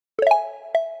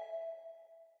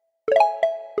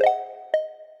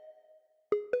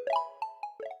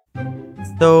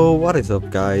So what is up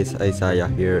guys, Isaah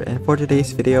here, and for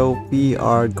today's video we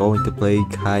are going to play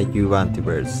Kaiju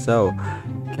Antiverse. So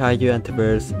Kaiju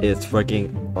Antiverse is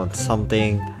working on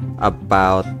something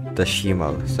about the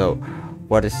SHIMO. So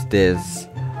what is this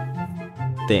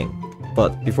thing?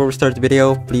 But before we start the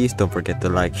video, please don't forget to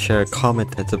like, share,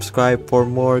 comment and subscribe for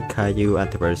more Kaiju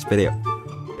Antiverse video.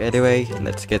 Anyway,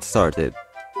 let's get started.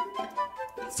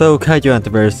 So Kaiju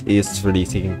Antiverse is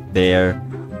releasing their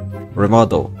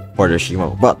remodel for the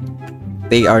SHIMO, but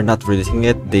they are not releasing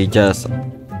it, they just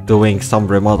doing some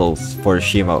remodels for the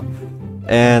SHIMO.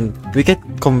 And we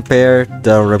can compare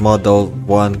the remodel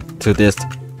one to this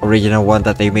original one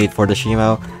that they made for the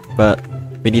SHIMO, but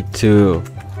we need to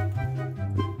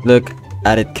look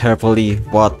at it carefully.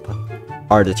 What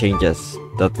are the changes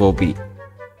that will be?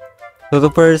 So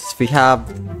the first, we have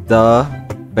the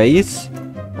face,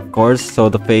 of course. So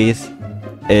the face,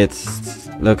 it's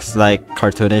looks like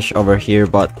cartoonish over here,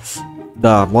 but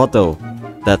the model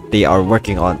that they are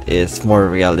working on is more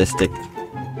realistic.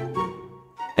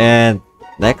 And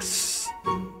next,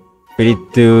 we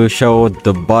need to show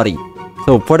the body.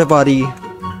 So for the body,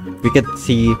 we can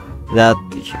see that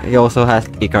he also has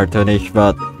a cartoonish,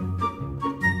 but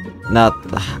not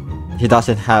she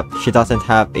doesn't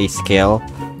have a scale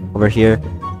over here.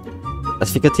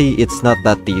 As you can see, it's not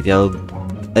that detailed.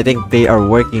 I think they are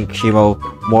working SHIMO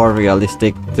more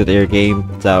realistic to their game,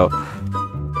 so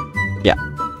yeah.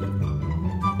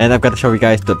 And I'm gonna show you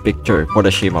guys the picture for the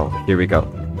SHIMO. Here we go.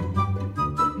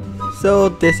 So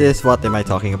this is what am I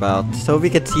talking about. So we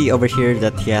can see over here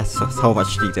that he has so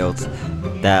much details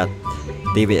that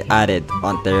they added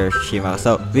on their SHIMO.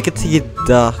 So we can see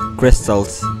the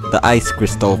crystals, the ice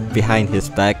crystal behind his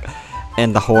back,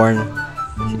 and the horn.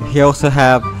 He also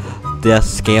have the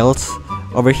scales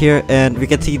over here, and we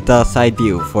can see the side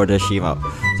view for the SHIMO.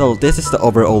 So this is the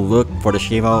overall look for the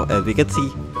SHIMO, and we can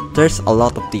see there's a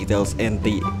lot of details, and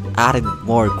they added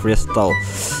more crystal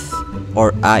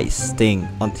or ice thing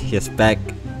on his back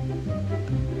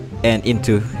and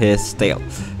into his tail.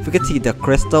 We can see the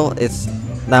crystal is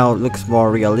now looks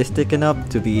more realistic enough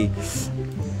to be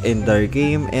in their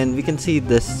game, and we can see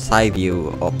the side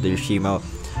view of the SHIMO,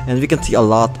 and we can see a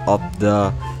lot of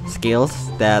the scales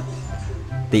that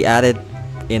they added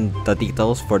in the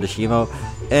details for the SHIMO.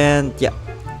 And yeah,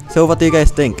 so what do you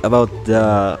guys think about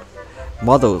the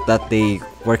model that they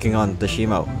working on the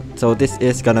SHIMO? So this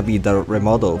is gonna be the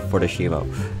remodel for the SHIMO,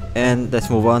 and let's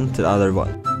move on to the other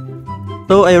one.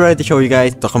 So I already show you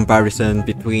guys the comparison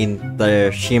between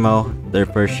their SHIMO, their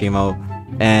first SHIMO,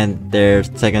 and their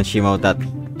second SHIMO that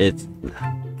it's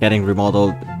getting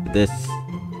remodeled.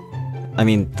 I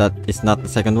mean, that is not the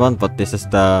second one, but this is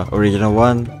the original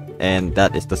one, and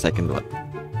that is the second one.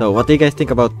 So what do you guys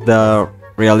think about the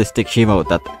realistic SHIMO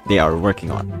that they are working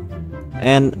on?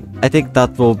 And I think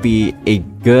that will be a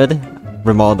good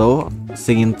remodel,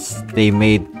 since they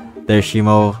made their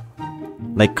SHIMO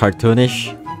like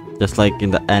cartoonish, just like in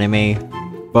the anime.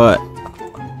 But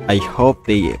I hope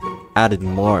they added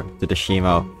more to the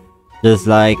SHIMO, just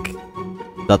like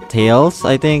the tails.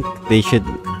 I think they should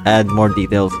add more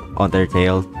details on their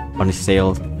tails, on his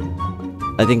tails.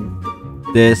 I think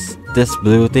this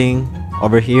blue thing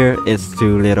over here is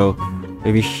too little.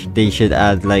 Maybe they should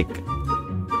add like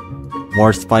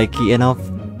more spiky enough.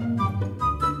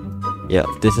 Yeah,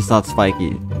 this is not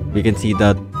spiky. We can see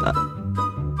that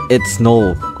it's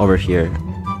null over here,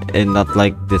 and not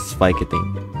like this spiky thing.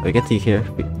 We can see here,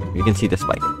 we can see the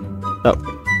spike.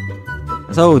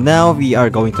 So now we are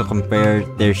going to compare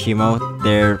their SHIMO,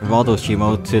 their model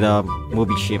SHIMO, to the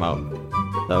movie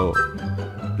SHIMO. So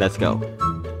let's go.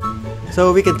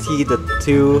 So we can see the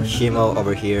two SHIMO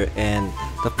over here, and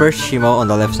the first SHIMO on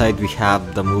the left side we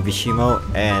have the movie SHIMO,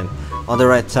 and on the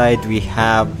right side we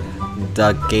have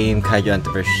the game Kaiju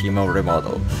Antiverse SHIMO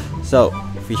remodel. So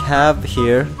we have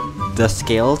here the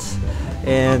scales,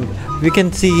 and we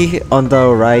can see on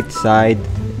the right side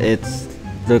it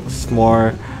looks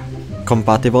more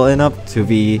compatible enough to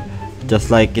be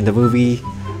just like in the movie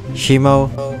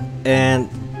SHIMO. And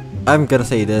I'm gonna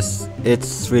say this,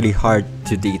 it's really hard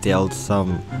to detail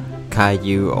some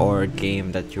kaiju or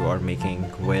game that you are making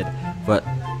with, but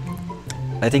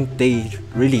I think they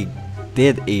really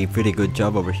did a pretty good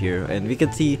job over here, and we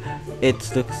can see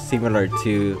it looks similar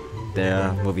to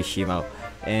the movie SHIMO.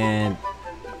 And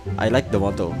I like the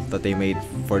model that they made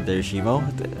for their SHIMO.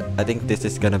 I think this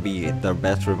is gonna be the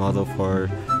best remodel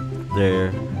for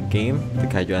their game, the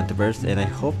Kaiju Antiverse, and I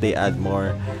hope they add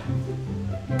more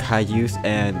kaijus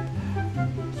and,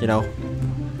 you know,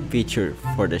 feature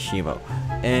for the SHIMO.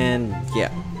 And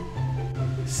yeah,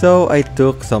 so I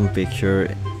took some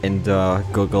picture in the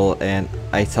Google and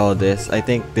I saw this. I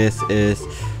think this is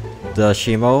the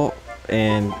SHIMO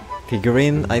and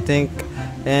figurine, I think,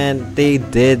 and they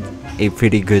did a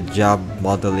pretty good job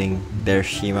modeling their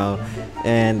SHIMO,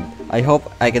 and I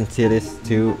hope I can see this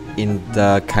too in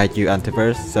the Kaiju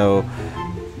Antiverse, so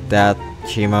that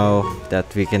SHIMO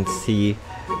that we can see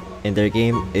in their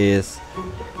game is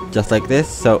just like this.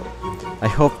 So I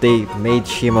hope they made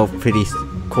SHIMO pretty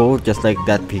cool, just like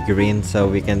that figurine, so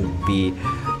we can be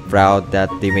proud that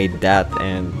they made that.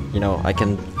 And you know, I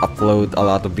can upload a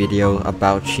lot of video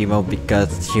about SHIMO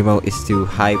because SHIMO is too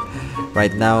hype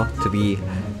right now to be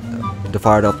the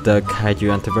part of the Kaiju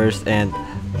Antiverse. And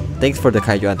thanks for the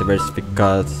Kaiju Antiverse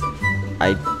because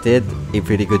I did a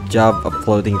pretty good job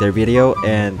uploading their video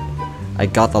and I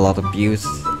got a lot of views.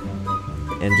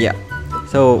 And yeah,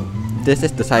 so this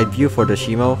is the side view for the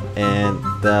SHIMO, and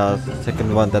the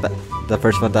second one that the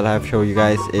first one that I have shown you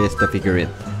guys is the figurine.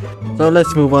 So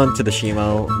let's move on to the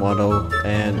SHIMO model,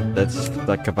 and let's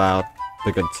talk about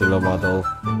the Godzilla model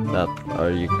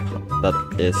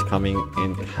that is coming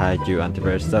in Kaiju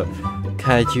Antiverse. So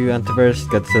Kaiju Antiverse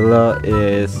Godzilla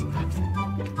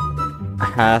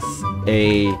has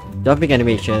a jumping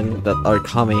animation that are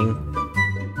coming,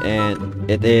 and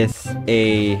it is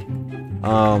a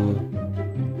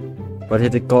what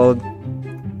is it called?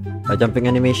 A jumping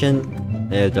animation?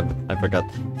 Yeah, I forgot.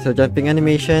 So jumping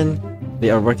animation, they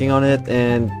are working on it,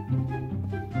 and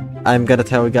I'm gonna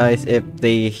tell you guys if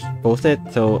they post it,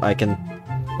 so I can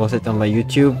post it on my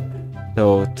YouTube,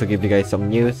 so to give you guys some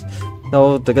news.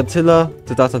 So the Godzilla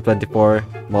 2024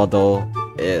 model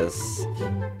is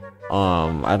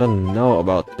I don't know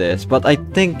about this, but I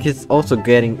think it's also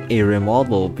getting a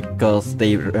remodel because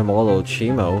they remodeled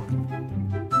SHIMO.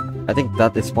 I think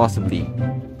that is possibly.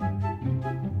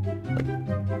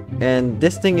 And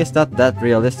this thing is not that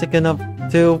realistic enough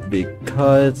too,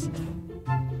 because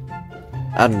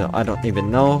I don't know, I don't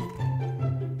even know.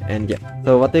 And yeah,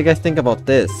 so what do you guys think about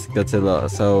this Godzilla?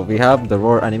 So we have the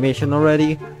roar animation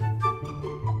already.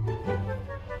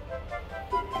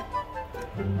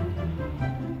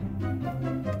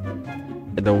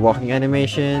 And the walking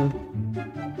animation.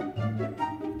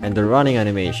 And the running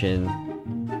animation.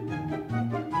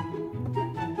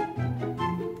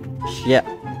 Yeah,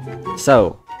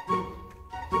 so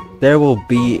there will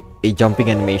be a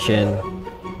jumping animation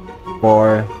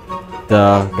for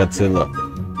the Godzilla.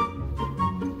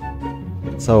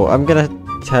 So I'm gonna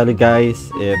tell you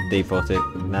guys if they post it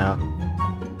now,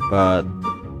 but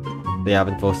they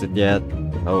haven't posted yet.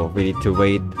 Oh, we need to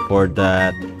wait for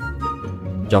that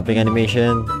jumping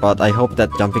animation, but I hope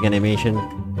that jumping animation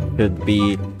could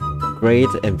be great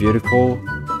and beautiful,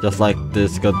 just like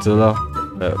this Godzilla.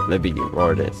 Let me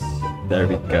roar this. There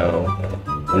we go.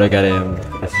 Look at him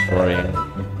destroying.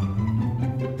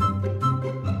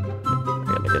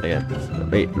 Again.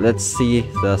 Wait, let's see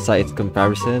the size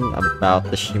comparison about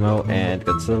the SHIMO and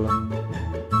Godzilla.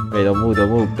 Wait, don't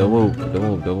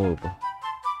move.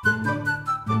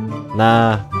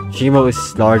 Nah, SHIMO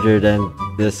is larger than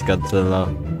this Godzilla.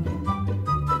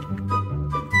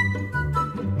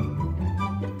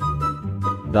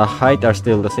 The height are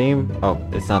still the same. Oh,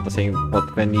 it's not the same,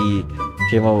 but when the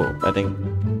SHIMO, I think,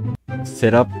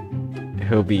 sit up,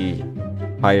 he'll be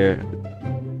higher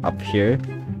up here,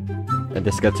 and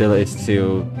this Godzilla is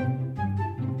too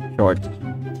short.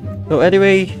 So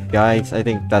anyway, guys, I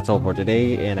think that's all for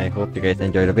today, and I hope you guys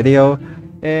enjoyed the video.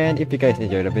 And if you guys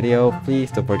enjoyed the video,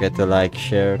 please don't forget to like,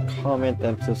 share, comment,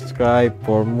 and subscribe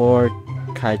for more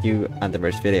Kaiju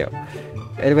Antiverse video.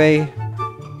 Anyway,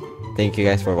 thank you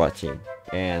guys for watching,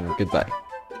 and goodbye.